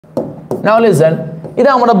Now listen, this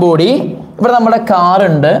is our body. This is our car.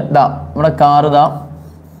 Our car.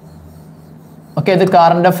 Okay, this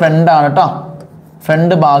car is the front.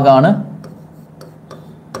 Front bag.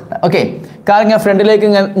 Okay, car is front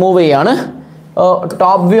move.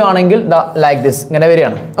 Top view like this.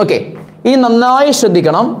 Okay. This is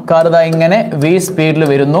car V speed.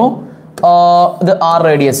 The R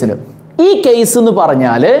radius. This case is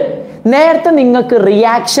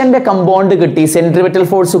reaction compound centripetal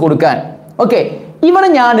force. Okay.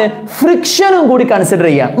 Even friction consider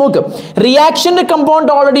reaction compound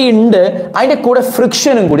already in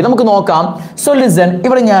friction. So listen,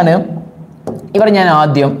 mg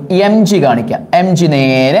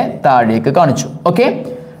okay.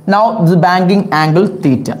 Now the banging angle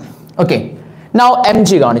theta. Okay. Now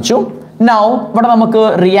mg now what is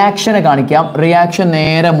reaction? Reaction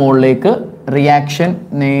nere mollekku reaction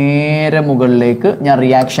nere mugallekku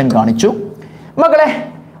reaction makale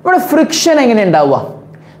what friction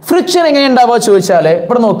friction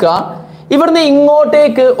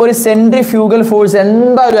take a centrifugal force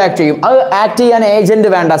and active agent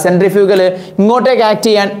centrifugal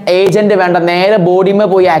agent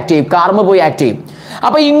body active karma active.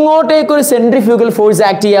 Now, take a centrifugal force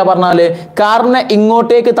active karna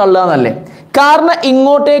take karna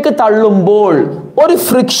take or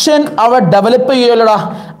friction develop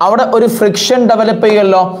or friction develop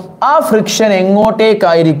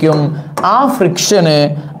friction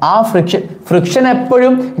friction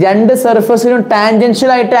surface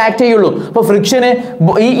tangential act friction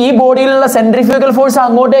body centrifugal force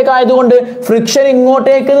friction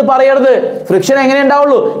friction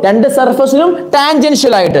surface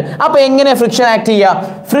tangential friction act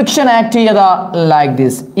friction act like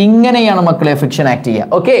this friction act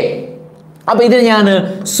okay.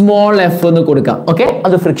 Small f okay,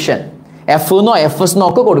 that's friction. F no F's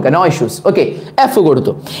no issues. Okay, F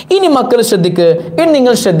കൊടുത്തു. ഇനി മക്കൾ ശ്രദ്ധിക്കുക. ഇനി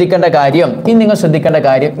നിങ്ങൾ ശ്രദ്ധിക്കേണ്ട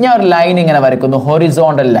കാര്യം ഞാൻ ഒരു ലൈൻ ഇങ്ങനെ വരയ്ക്കുന്നു,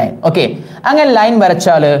 ഹൊറിസോണ്ടൽ ലൈൻ. ഓക്കേ, അങ്ങനെ ലൈൻ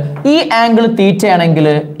വരച്ചാൽ ഈ ആംഗിൾ തീറ്റ ആണെങ്കിൽ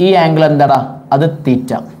ഈ ആംഗിൾ എന്താടാ? അത്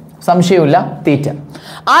തീറ്റ. സംശയമില്ല, തീറ്റ.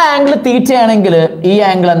 ആ ആംഗിൾ തീറ്റ ആണെങ്കിൽ ഈ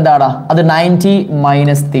ആംഗിൾ എന്താടാ? അത് 90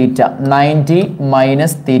 മൈനസ് തീറ്റ. 90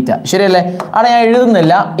 minus theta. ശരിയല്ലേ? അവിടെ ഞാൻ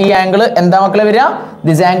എഴുതുന്നില്ല. ഈ ആംഗിൾ എന്താ മക്കളെ വരിക?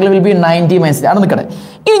 This angle will be 90 minus. അവിടെ നിൽക്കട്ടെ.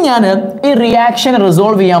 ഇനി ഞാൻ ഈ റിയാക്ഷൻ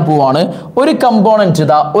റിസോൾവ് ചെയ്യാൻ പോവാണ്. ഒരു കമ്പോണന്റ്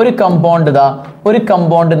ഇതാ, ഒരു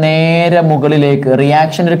കമ്പൗണ്ട് നേരെ മുകളിലേക്ക്.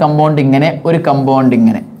 റിയാക്ഷൻ ഒരു കമ്പൗണ്ട് ഇങ്ങനെ, ഒരു കമ്പൗണ്ട്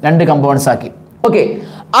ഇങ്ങനെ, രണ്ട് കമ്പൗണ്ട്സ് ആക്കി. ഓക്കെ,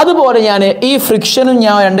 അതുപോലെ ഞാൻ ഈ ഫ്രിക്ഷനും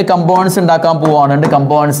ഞാൻ രണ്ട് കമ്പൗണ്ട്സ് ഉണ്ടാക്കാൻ പോവാണ്. രണ്ട്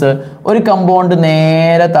കമ്പൗണ്ട്സ്, ഒരു കമ്പൗണ്ട്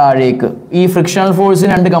നേരെ താഴേക്ക്. ഈ ഫ്രിക്ഷണൽ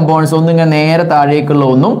ഫോഴ്സിന് രണ്ട് കമ്പൗണ്ട്സ്, ഒന്ന് ഇങ്ങനെ നേരെ താഴേക്കുള്ള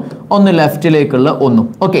ഒന്നും, ഒന്ന് ലെഫ്റ്റിലേക്കുള്ള ഒന്നും.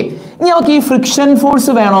 ഓക്കെ, ഇനി നമുക്ക് ഈ ഫ്രിക്ഷൻ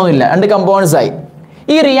ഫോഴ്സ് വേണമെന്നില്ല, രണ്ട് കമ്പൗണ്ട്സ് ആയി.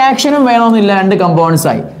 ഈ റിയാക്ഷനും വേണമെന്നില്ല, രണ്ട് കമ്പൗണ്ട്സ്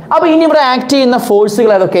ആയി. അപ്പോൾ ഇനി ഇവിടെ ആക്ട് ചെയ്യുന്ന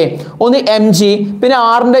ഫോഴ്സുകൾ അതൊക്കെ ഒന്ന് എം ജി, പിന്നെ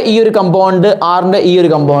ആറിൻ്റെ ഈ ഒരു കമ്പൗണ്ട്, ആറിൻ്റെ ഈ ഒരു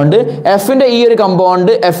കമ്പൗണ്ട്, എഫിൻ്റെ ഈ ഒരു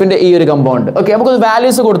കമ്പൗണ്ട്, എഫിൻ്റെ ഈ ഒരു കമ്പൗണ്ട്. ഓക്കെ, നമുക്ക്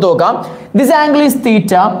വാല്യൂസ് കൊടുത്തു നോക്കാം. This angle is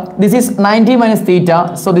theta, this is 90 minus theta,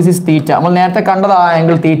 so this is തീറ്റ. നമ്മൾ നേരത്തെ കണ്ടത് ആ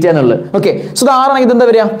ആംഗിൾ തീറ്റ എന്നുള്ളത്. ഓക്കെ, സോ ഇത് ആറാണെങ്കിൽ ഇത് എന്താ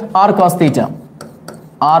വരിക? R cos theta.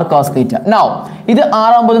 R cos theta. Now ഇത്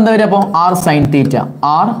ആറാകുമ്പോൾ എന്താ വരിക? അപ്പോൾ R sine theta.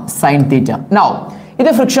 R sine theta. Now ഇത്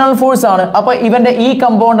ഫ്രിക്ഷണൽ ഫോഴ്സ് ആണ്. അപ്പൊ ഇവന്റെ ഈ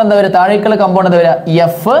കമ്പൗണ്ട് എന്താ വരിക? താഴേക്കുള്ള കമ്പൗണ്ട് എന്താ വരിക?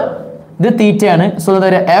 എഫ്. ഇത് തീറ്റയാണ്, സോ എന്താ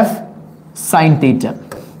വരിക? F sine theta.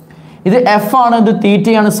 ഇത് എഫ് ആണ്, ഇത്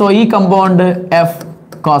തീറ്റയാണ്, സോ ഈ കമ്പൗണ്ട് എഫ്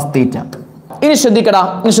കോസ് തീറ്റ. ഇനി ശ്രദ്ധിക്കടാ,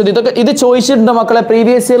 ഇത് ചോദിച്ചിട്ടുണ്ട് മക്കളെ,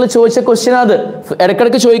 പ്രീവിയസ് ഇയറിൽ ചോദിച്ച ക്വസ്റ്റ്യൻ. അത്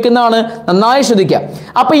ഇടയ്ക്കിടയ്ക്ക് ചോദിക്കുന്നതാണ്, നന്നായി ശ്രദ്ധിക്കുക.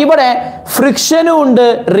 അപ്പൊ ഇവിടെ ഫ്രിക്ഷനും ഉണ്ട്,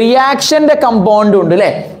 റിയാക്ഷന്റെ കമ്പൗണ്ടും ഉണ്ട്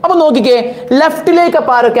അല്ലെ. അപ്പൊ നോക്കിക്കേ, ലെഫ്റ്റിലേക്ക്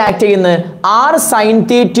അപ്പൊ ആരൊക്കെ ആക്ട് ചെയ്യുന്നത്? ആർ സൈൻ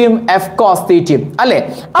തീറ്റയും എഫ് കോസ് തീറ്റയും അല്ലെ.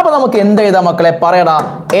 അപ്പൊ നമുക്ക് എന്ത് എഴുതാം മക്കളെ? പറയടാ,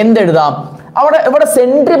 എന്തെഴുതാം? ഇവിടെ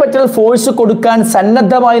സെൻട്രിപെറ്റൽ ഫോഴ്സ് കൊടുക്കാൻ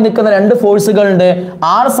സന്നദ്ധമായി നിൽക്കുന്ന രണ്ട് ഫോഴ്സുകൾ ഉണ്ട്,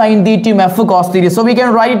 ആർ സൈൻ തീറ്റയും എഫ് കോസ് തീറ്റയും. So we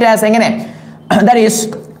can write as എങ്ങനെ? That is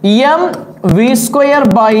m v square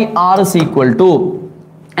by r is equal to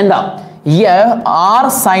എന്താ? r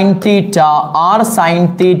sin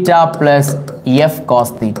theta plus f cos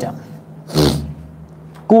theta.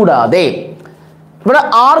 കൂടാതെ ഇവിടെ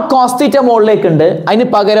r cos theta മുകളിലേക്ക് ഉണ്ട്, അതിന്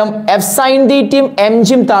പകരം f sin theta m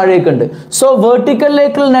g താഴേക്കുണ്ട്. So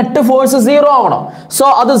വെർട്ടിക്കലിലേക്കുള്ള net force 0 ആവണം. So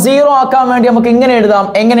അത് 0 ആക്കാൻ വേണ്ടി നമുക്ക് എങ്ങനെ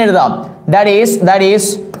എഴുതാം? that is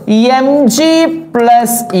mg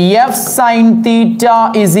plus f sin theta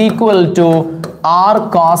is equal to r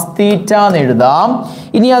cos theta എന്ന് എഴുതാം.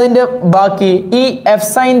 ഇനി അതിന്റെ ബാക്കി ഈ f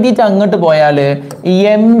sin theta അങ്ങോട്ട് പോയാൽ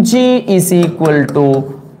mg is equal to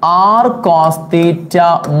r cos theta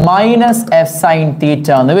minus f sin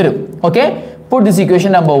theta എന്ന് വരും. Okay, put this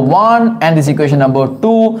equation number 1 and this equation number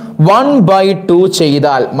 2. 1/2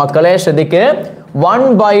 ചെയ്താൽ മക്കളെ ശ്രദ്ധിക്ക്,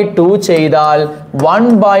 1/2 ചെയ്താൽ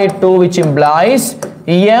 1/2 which implies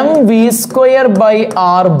mv square by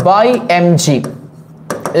r by mg.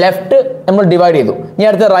 Left നമ്മൾ divide ചെയ്തു. ഇനി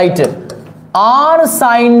അടുത്ത right r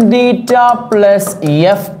sin theta plus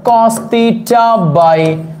f cos theta by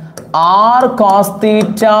r cos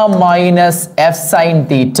theta minus f sin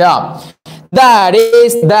theta. That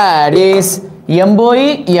is എംബോയി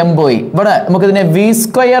ഇവിടെ നമുക്ക് ഇതിനെ v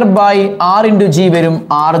square by r into g വരും.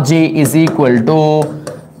 rg is equal to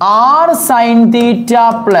r sin theta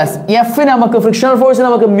plus f നമുക്ക് frictional force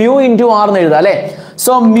നമുക്ക് mu into r എന്ന് എഴുതാം അല്ലേ.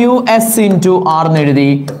 So mu s into r എന്ന് എഴുതി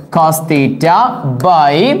cos theta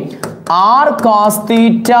by r cos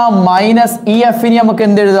theta minus ഈ f നെ നമുക്ക്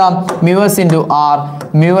എന്ത് എഴുതാം mu s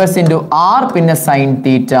into r പിന്നെ sin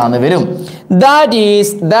theta എന്ന് വരും. That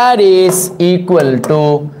is equal to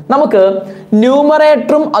നമുക്ക്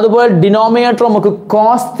ന്യൂമറേറ്ററും അതുപോലെ ഡിനോമിനേറ്ററും നമുക്ക്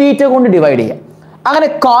cos theta കൊണ്ട് ഡിവൈഡ് ചെയ്യാം. അങ്ങനെ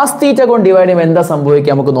cos theta കൊണ്ട് ഡിവൈഡ് ചെയ്യുമ്പോൾ എന്താ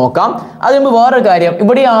സംഭവിക്കുക നമുക്ക് നോക്കാം. അതിന് മുമ്പ് വേറൊരു കാര്യം,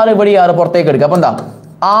 ഇവിടെ r പുറത്തേക്ക് എടുക്കുക. അപ്പോൾ എന്താ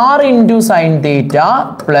r into sin theta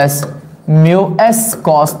plus mu s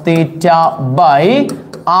cos theta by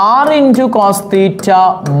r into cos theta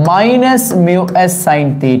minus mu s sin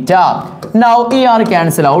theta. Now r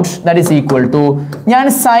cancel out, that is equal to ഞാൻ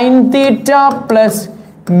sin theta plus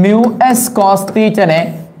mu s cos theta നെ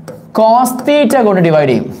cos theta കൊണ്ട്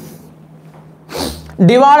divide ചെയ്യും.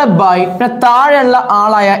 Divide by താഴെയുള്ള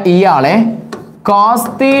ആളായ ഇയാളെ cos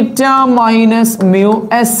theta minus mu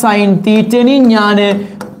s sin theta നെ ഞാൻ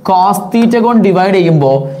cos theta കൊണ്ട് divide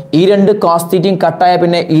ചെയ്യുമ്പോൾ ഈ രണ്ട് cos theta കട്ടായ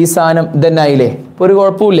പിന്നെ ഈ സാധനം തന്നെ ആയില്ലേ, ഒരു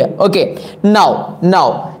കുഴപ്പമില്ല. ഓക്കെ, നൗ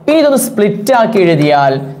ഇനി ഇതൊന്ന് സ്പ്ലിറ്റ് ആക്കി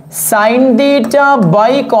എഴുതിയാൽ sin theta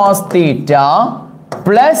by cos theta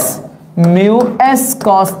plus mu s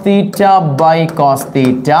cos theta by cos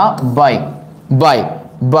theta by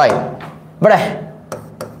ഇവിടെ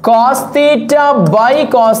cos theta by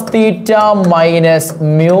cos theta minus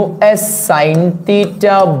mu s sin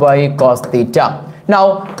theta by cos theta. Now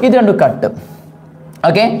ഇത് രണ്ടും cut.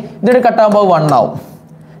 Okay, ഇത് cut ആകുമ്പോൾ 1 ആവും.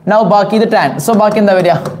 Now ബാക്കി ഇത് tan. So ബാക്കി എന്താ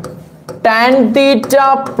വരിക tan theta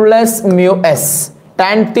plus mu s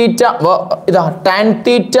tan theta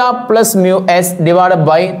plus mu s divided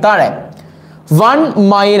by താഴെ 1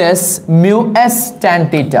 minus mu s tan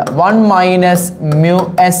theta 1 minus mu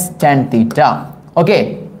s tan theta. Okay,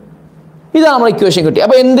 ഇതാണ് നമ്മുടെ ഇക്വേഷൻ കിട്ടി.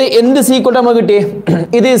 അപ്പോൾ എന്ത് സീക്വൽ നമ്മൾ കിട്ടി,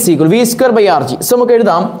 ഇത് equal v square by rg. So നമുക്ക്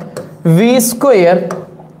എഴുതാം v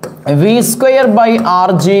square by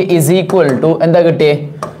rg is equal to എന്താ കിട്ടിയേ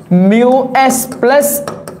mu s plus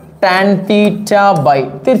tan theta by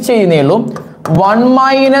തിരിച്ചു ചെയ്യുന്നേ ഉള്ളൂ 1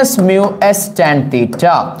 minus mu s tan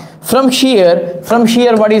theta. From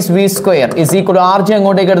here what is v square is equal to rg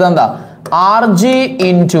അങ്ങോട്ടേക്ക് എടുത്താൽ എന്താ rg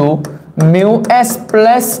into mu s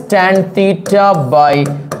plus tan theta by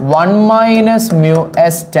 1 minus mu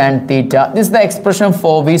s tan theta. This is the expression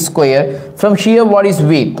for v square. From here what is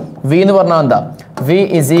v എന്ന് പറഞ്ഞാൽ എന്താ v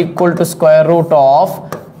is equal to square root of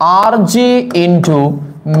rg into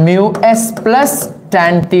mu s plus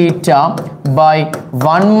tan theta by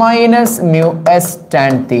 1 minus mu s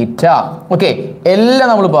tan theta. Okay, എല്ലാം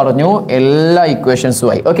നമ്മൾ പറഞ്ഞു, എല്ലാ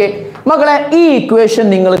ഇക്വേഷൻസുമായി. Okay മക്കളെ, ഈ equation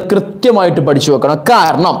നിങ്ങൾ കൃത്യമായിട്ട് പഠിച്ചു വെക്കണം.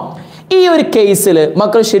 കാരണം ഈ ഒരു കേസിൽ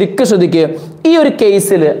മക്കൾ ശരിക്കും ശ്രദ്ധിക്കുക. ഈ ഒരു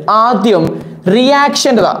കേസിൽ ആദ്യം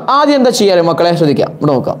റിയാക്ഷൻ്റെ ആദ്യം എന്താ ചെയ്യാറ് മക്കളെ ശ്രദ്ധിക്കാം.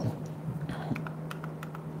 ഇവിടെ നോക്കാം.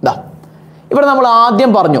 ഇവിടെ നമ്മൾ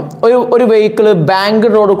ആദ്യം പറഞ്ഞു ഒരു വെഹിക്കിള് ബാങ്ക്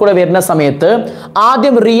റോഡ് കൂടെ വരുന്ന സമയത്ത്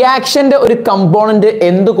ആദ്യം റിയാക്ഷന്റെ ഒരു കമ്പോണന്റ്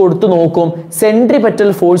എന്ത് കൊടുത്തു നോക്കും, സെൻട്രിപെറ്റൽ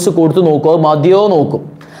ഫോഴ്സ് കൊടുത്തു നോക്കും, അത് മതിയോ നോക്കും.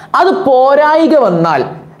 അത് പോരായിക വന്നാൽ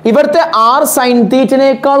ഇവിടുത്തെ r sin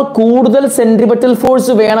തീറ്റനേക്കാൾ കൂടുതൽ സെൻട്രിപെറ്റൽ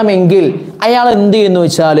ഫോഴ്സ് വേണമെങ്കിൽ അയാൾ എന്ത് ചെയ്യുന്നു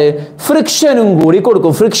വെച്ചാൽ ഫ്രിക്ഷനും കൂടി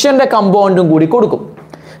കൊടുക്കും, ഫ്രിക്ഷന്റെ കമ്പോണന്റും കൂടി കൊടുക്കും.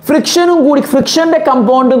 ഫ്രിക്ഷന്റെ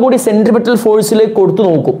കമ്പോണന്റും കൂടി സെൻട്രിപെറ്റൽ ഫോഴ്സിലേക്ക് കൊടുത്തു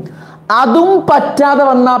നോക്കും. അതും പറ്റാതെ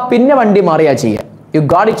വന്നാൽ പിന്നെ വണ്ടി മാറിയാ ചെയ്യുക. You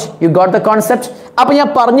got the concept. അപ്പൊ ഞാൻ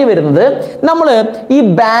പറഞ്ഞു വരുന്നത്, നമ്മൾ ഈ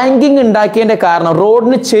ബാങ്കിങ് ഉണ്ടാക്കിയതിന്റെ കാരണം,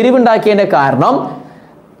 റോഡിന് ചെരിവുണ്ടാക്കിയതിന്റെ കാരണം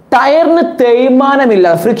ടയറിന് തേയ്മാനമില്ല,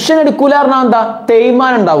 ഫ്രിക്ഷൻ എടുക്കൂല പറഞ്ഞാൽ എന്താ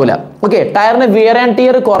തേയ്മാനം ഉണ്ടാവില്ല. Okay, ടയറിന് wear and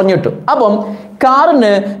tear കുറഞ്ഞിട്ടു. അപ്പം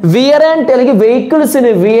കാറിന് വിയർ ആൻഡ് അല്ലെങ്കിൽ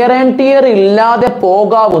വെഹിക്കിൾസിന് വിയർ ആൻഡ് ടിയർ ഇല്ലാതെ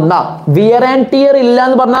പോകാവുന്ന, വിയർ ആൻഡ് ടിയർ ഇല്ല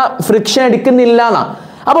എന്ന് പറഞ്ഞാൽ ഫ്രിക്ഷൻ എടുക്കുന്നില്ല എന്നാ.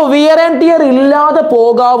 അപ്പോൾ വിയർ ആൻഡ് ടിയർ ഇല്ലാതെ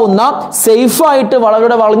പോകാവുന്ന, സേഫ് ആയിട്ട്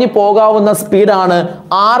വളരെ വളഞ്ഞു പോകാവുന്ന സ്പീഡാണ്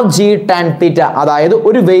rg tan theta. അതായത്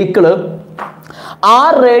ഒരു വെഹിക്കിള്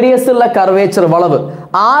r റേഡിയസ് ഉള്ള കർവേച്ചർ വളവ്,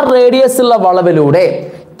 r റേഡിയസ് ഉള്ള വളവിലൂടെ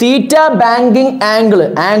തീറ്റ ബാങ്കിങ് ആംഗിൾ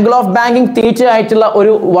ഓഫ് ബാങ്കിങ് തീറ്റ ആയിട്ടുള്ള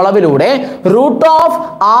ഒരു വളവിലൂടെ root of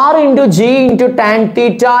r into g into tan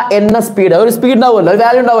theta എന്ന സ്പീഡ്, ഒരു സ്പീഡ് ഉണ്ടാവുമല്ലോ, ഒരു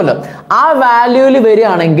വാല്യൂ ഉണ്ടാവുമല്ലോ, ആ വാല്യൂവിൽ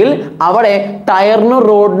വരികയാണെങ്കിൽ അവിടെ ടയറിനും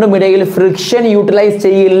റോഡിനും ഇടയിൽ ഫ്രിക്ഷൻ യൂട്ടിലൈസ്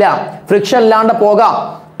ചെയ്യില്ല, ഫ്രിക്ഷൻ ഇല്ലാണ്ട് പോകാം.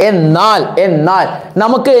 എന്നാൽ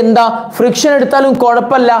നമുക്ക് എന്താ ഫ്രിക്ഷൻ എടുത്താലും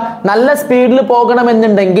കുഴപ്പമില്ല, നല്ല സ്പീഡിൽ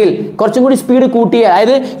പോകണമെന്നുണ്ടെങ്കിൽ കുറച്ചും കൂടി സ്പീഡ് കൂട്ടിയ,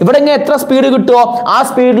 അതായത് ഇവിടെ ഇങ്ങനെ എത്ര സ്പീഡ് കിട്ടുമോ ആ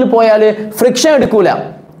സ്പീഡിൽ പോയാൽ ഫ്രിക്ഷൻ എടുക്കൂല.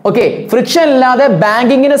 ഓക്കെ, ഫ്രിക്ഷൻ ഇല്ലാതെ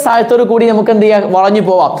ബാങ്കിങ്ങിന്റെ സഹായത്തോടു കൂടി നമുക്ക് എന്ത് ചെയ്യാം, വളഞ്ഞു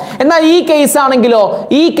പോവാം. എന്നാൽ ഈ കേസ് ആണെങ്കിലോ,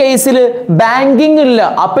 ഈ കേസിൽ ബാങ്കിങ് ഇല്ല,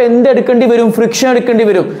 അപ്പൊ എന്ത് എടുക്കേണ്ടി വരും, ഫ്രിക്ഷൻ എടുക്കേണ്ടി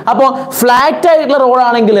വരും. അപ്പോൾ ഫ്ലാറ്റ് ആയിട്ടുള്ള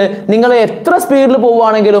റോഡാണെങ്കിൽ നിങ്ങൾ എത്ര സ്പീഡിൽ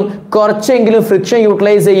പോവുകയാണെങ്കിലും കുറച്ചെങ്കിലും ഫ്രിക്ഷൻ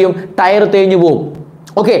യൂട്ടിലൈസ് ചെയ്യും, ടയർ തേഞ്ഞു പോകും.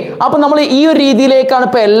 ഓക്കെ, അപ്പൊ നമ്മൾ ഈ ഒരു രീതിയിലേക്കാണ്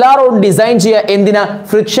ഇപ്പൊ എല്ലാ റോഡും ഡിസൈൻ ചെയ്യുക. എന്തിനാ,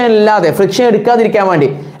 ഫ്രിക്ഷൻ ഇല്ലാതെ, ഫ്രിക്ഷൻ എടുക്കാതിരിക്കാൻ വേണ്ടി.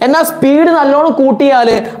 എന്നാൽ സ്പീഡ് നല്ലോണം കൂട്ടിയാൽ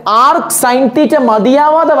ആർക്ക് സൈൻ തീറ്റ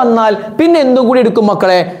മതിയാവാതെ വന്നാൽ പിന്നെ എന്തും കൂടി എടുക്കും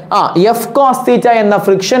മക്കളെ, എഫ് കോസ് തീറ്റ എന്ന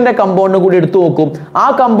ഫ്രിക്ഷന്റെ കമ്പൗണ്ട് കൂടി എടുത്തു നോക്കും. ആ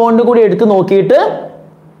കമ്പൗണ്ട് കൂടി എടുത്തു നോക്കിയിട്ട്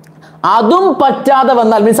അതും പറ്റാതെ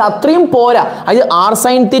വന്നാൽ, മീൻസ് അത്രയും പോരാ, അത് R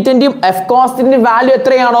sign തീറ്റന്റെയും F cos തീറ്റന്റെയും value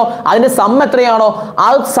എത്രയാണോ അതിന്റെ സം എത്രയാണോ ആ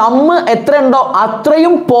സമ്മ് എത്ര ഉണ്ടോ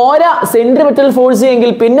അത്രയും പോരാ സെന്റിമെറ്റൽ ഫോഴ്സ്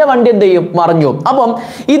എങ്കിൽ പിന്നെ വണ്ടി എന്ത് ചെയ്യും, മറിഞ്ഞു. അപ്പം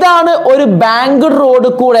ഇതാണ് ഒരു ബാങ്ക്ഡ്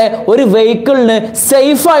റോഡ് കൂടെ ഒരു വെഹിക്കിളിന്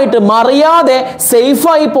സേഫ് ആയിട്ട് മറിയാതെ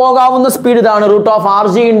സേഫായി പോകാവുന്ന സ്പീഡ്. ഇതാണ് root of R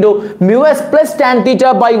G into mu S plus tan theta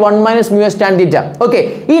by 1 minus mu S tan theta. Okay,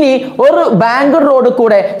 ഇനി ഒരു ബാങ്ക്ഡ് റോഡ്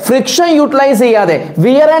കൂടെ ഫ്രിക്ഷൻ യൂട്ടിലൈസ് ചെയ്യാതെ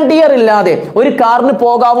വിയർ ആൻഡ് ടിയർ ഇല്ലാതെ ഒരു കാറിന്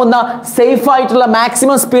പോകാവുന്ന സേഫ് ആയിട്ടുള്ള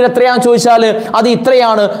മാക്സിമം സ്പീഡ് എത്രയാണെന്ന് ചോദിച്ചാൽ അത്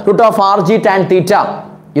ഇത്രയാണ്, root of R G tan theta.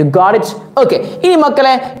 You got it? Okay, ഇനി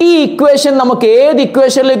മക്കളെ ഈ ഇക്വേഷൻ നമുക്ക് ഏത്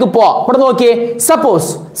ഇക്വേഷനിലേക്ക് പോവാം? ഇവിടെ നോക്കിയേ,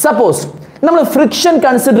 സപ്പോസ് നമ്മൾ ഫ്രിക്ഷൻ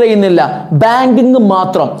കൺസിഡർ ചെയ്യുന്നില്ല, ബാങ്കിങ്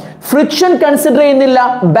മാത്രം. ഫ്രിക്ഷൻ കൺസിഡർ ചെയ്യുന്നില്ല,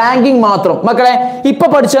 ബാങ്കിങ് മാത്രം. മക്കളെ ഇപ്പൊ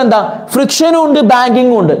പഠിച്ചത് എന്താ, ഫ്രിക്ഷനും ഉണ്ട്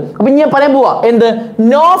ബാങ്കിങ്ങും ഉണ്ട്. അപ്പൊ ഞാൻ പറയാൻ പോവാ എന്ത്,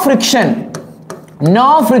 നോ ഫ്രിക്ഷൻ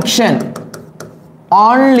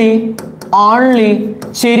ഓൺലി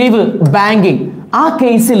ചെരിവ് ബാങ്കിങ്. ആ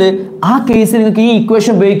കേസിൽ നിങ്ങൾക്ക് ഈ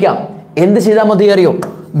ഇക്വേഷൻ ഉപയോഗിക്കാം. എന്ത് ചെയ്താൽ മതി അറിയോ,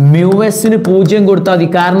 മ്യൂഎസിന് 0 കൊടുത്താൽ മതി.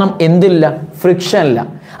 കാരണം എന്തില്ല, ഫ്രിക്ഷൻ ഇല്ല.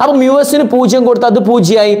 അപ്പൊ മ്യൂഎസിന് 0 കൊടുത്താൽ അത്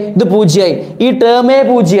 0 ഇത് 0 ഈ ടേമേ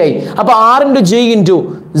 0. അപ്പൊ R into G into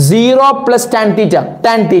 0 plus tan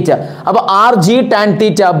theta. അപ്പൊ R G tan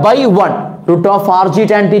theta by 1 root of R G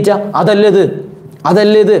tan theta. അതല്ലേ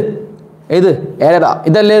ഇത് ഏതാ,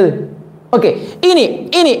 ഇതല്ലേ ഇത്. ഓക്കെ,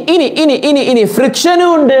 ഇനി ഫ്രിക്ഷനും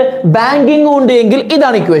ഉണ്ട് ബാങ്കിങ്ങും ഉണ്ട് എങ്കിൽ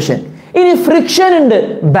ഇതാണ് ഇക്വേഷൻ. ഇനി ഫ്രിക്ഷൻ ഉണ്ട്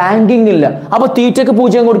ബാങ്കിങ് ഇല്ല, അപ്പൊ തീറ്റക്ക്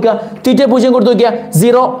 0 കൊടുക്കുക. തീറ്റ 0 കൊടുത്തു നോക്കിയാ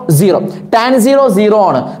 0 ടാൻ 0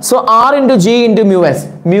 ആണ്. So R into G into mu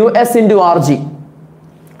S into R G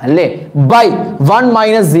അല്ലേ, ബൈ 1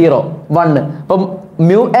 മൈനസ് 0 1. അപ്പം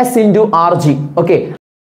mu S into R G. Okay,